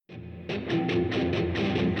Hello,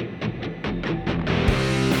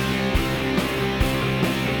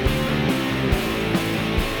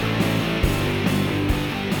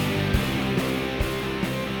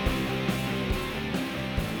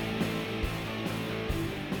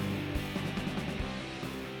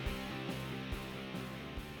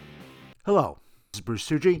 this is Bruce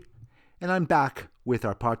Suji, and I'm back with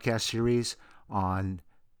our podcast series on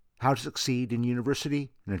how to succeed in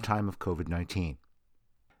university in a time of COVID-19.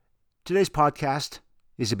 Today's podcast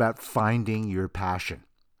is about finding your passion.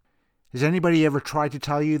 Has anybody ever tried to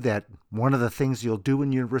tell you that one of the things you'll do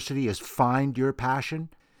in university is find your passion?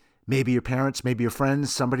 Maybe your parents, maybe your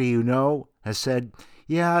friends, somebody you know has said,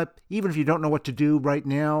 yeah, even if you don't know what to do right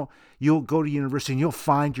now, you'll go to university and you'll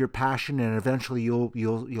find your passion, and eventually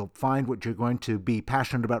you'll find what you're going to be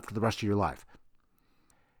passionate about for the rest of your life.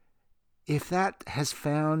 If that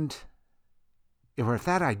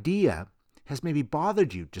idea has maybe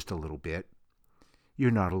bothered you just a little bit,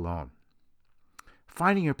 you're not alone.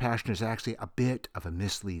 Finding your passion is actually a bit of a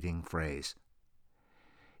misleading phrase.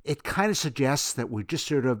 It kind of suggests that we just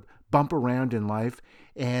sort of bump around in life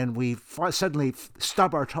and we suddenly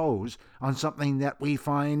stub our toes on something that we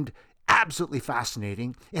find absolutely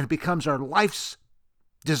fascinating, and it becomes our life's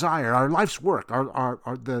desire, our life's work,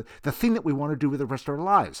 the thing that we want to do with the rest of our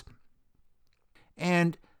lives.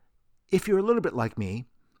 And if you're a little bit like me,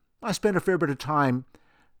 I spend a fair bit of time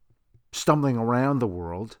stumbling around the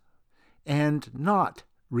world and not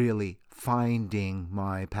really finding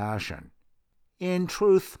my passion. In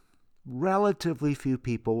truth, relatively few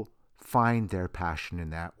people find their passion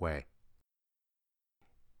in that way.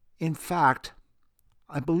 In fact,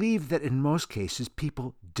 I believe that in most cases,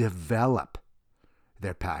 people develop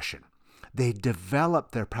their passion. They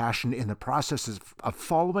develop their passion in the process of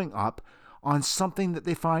following up on something that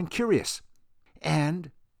they find curious.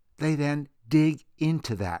 And they then dig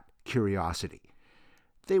into that curiosity.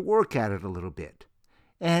 They work at it a little bit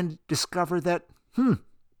and discover that,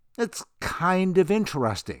 it's kind of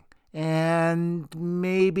interesting. And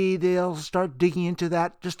maybe they'll start digging into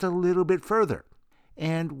that just a little bit further.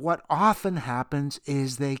 And what often happens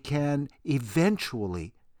is they can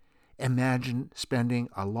eventually imagine spending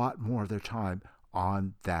a lot more of their time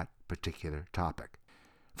on that particular topic.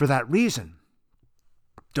 For that reason,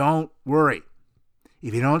 don't worry.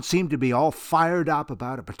 If you don't seem to be all fired up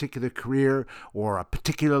about a particular career or a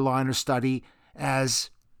particular line of study, as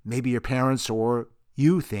maybe your parents or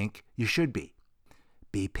you think you should be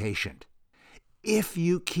patient. If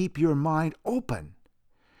you keep your mind open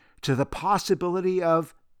to the possibility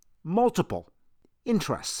of multiple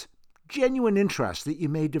interests, genuine interests that you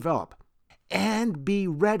may develop, and be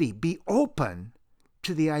ready, be open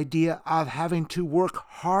to the idea of having to work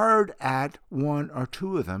hard at one or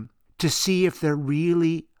two of them to see if they're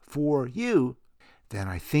really for you, then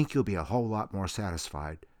I think you'll be a whole lot more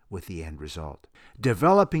satisfied with the end result.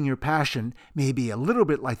 Developing your passion may be a little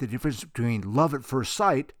bit like the difference between love at first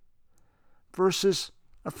sight versus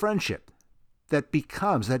a friendship that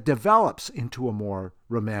develops into a more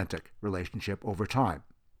romantic relationship over time.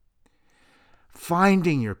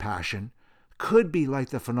 Finding your passion could be like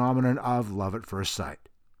the phenomenon of love at first sight.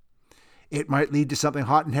 It might lead to something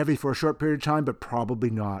hot and heavy for a short period of time, but probably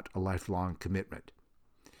not a lifelong commitment.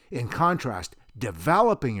 In contrast,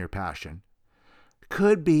 developing your passion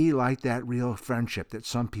could be like that real friendship that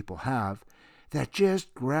some people have that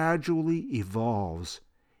just gradually evolves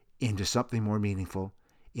into something more meaningful,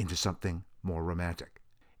 into something more romantic.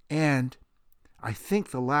 And I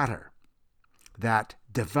think the latter, that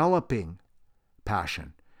developing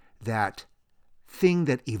passion, that thing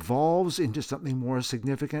that evolves into something more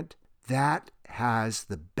significant, that has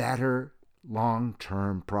the better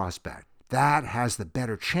long-term prospect. That has the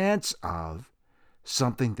better chance of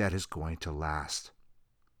something that is going to last.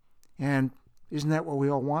 And isn't that what we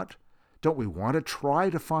all want? Don't we want to try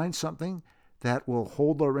to find something that will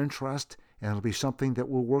hold our interest and it'll be something that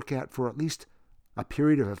we'll work at for at least a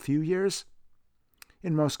period of a few years?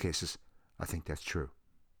 In most cases, I think that's true.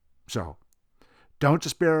 So, don't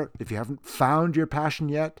despair if you haven't found your passion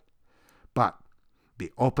yet, but be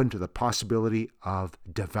open to the possibility of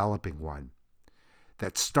developing one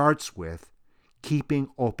that starts with keeping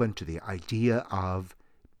open to the idea of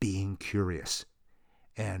being curious.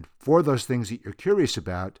 And for those things that you're curious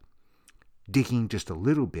about, digging just a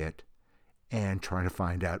little bit and trying to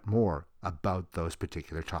find out more about those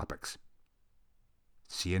particular topics.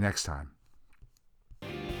 See you next time.